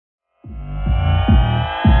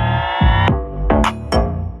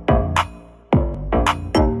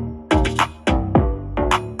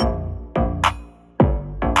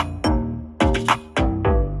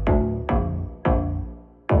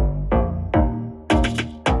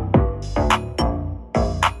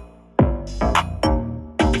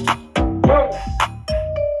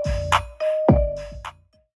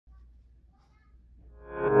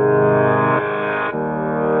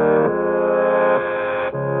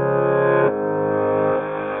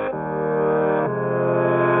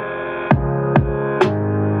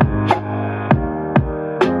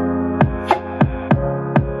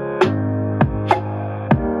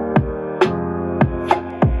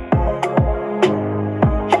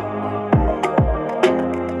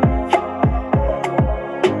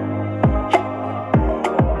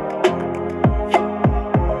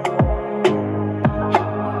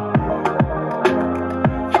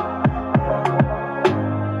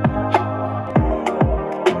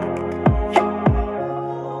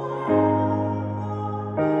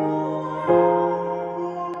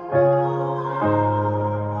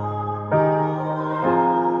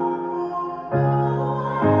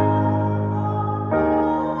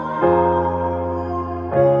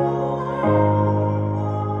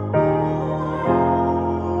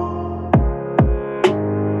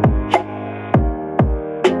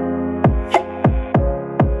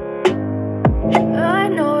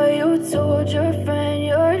told your friend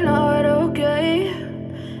you're not okay?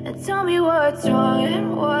 And tell me what's wrong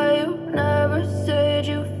and why you never said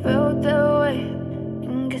you felt that way.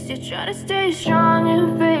 And guess you're trying to stay strong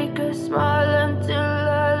and fake a smile until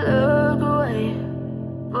I look away.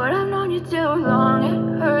 But I've known you too long,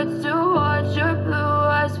 it hurts to watch your blue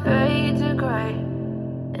eyes fade to gray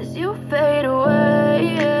as you fade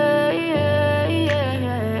away,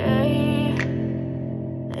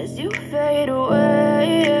 as you fade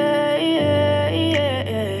away.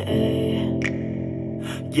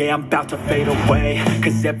 Yeah, I'm about to fade away,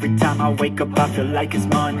 cause every time I wake up I feel like it's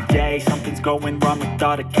Monday. Something's going wrong with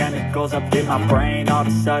all the chemicals up in my brain. All of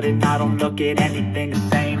a sudden I don't look at anything the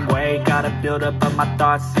same way. Gotta build up of my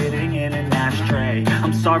thoughts sitting in an ashtray.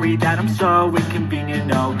 I'm sorry that I'm so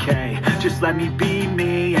inconvenient, okay? Just let me be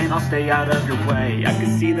me and I'll stay out of your way. I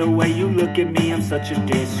can see the way you look at me, I'm such a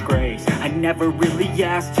disgrace. I never really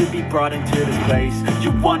asked to be brought into this place.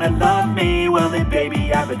 You wanna love me? Well then baby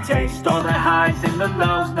I have a taste. All the highs and the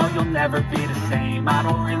lows, no you'll never be the same. I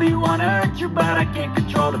don't really wanna hurt you but I can't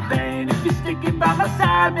control the pain. If you're sticking by my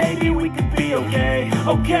side, maybe we could be okay.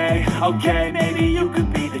 Okay, maybe you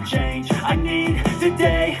could be the change I need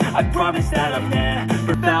today. I promise that I've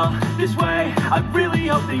never felt this way. I really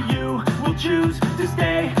hope that you will choose to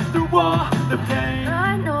stay through all the pain.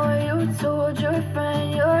 I know you told your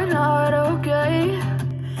friend you're not okay.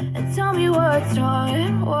 And tell me what's wrong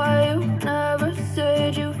and why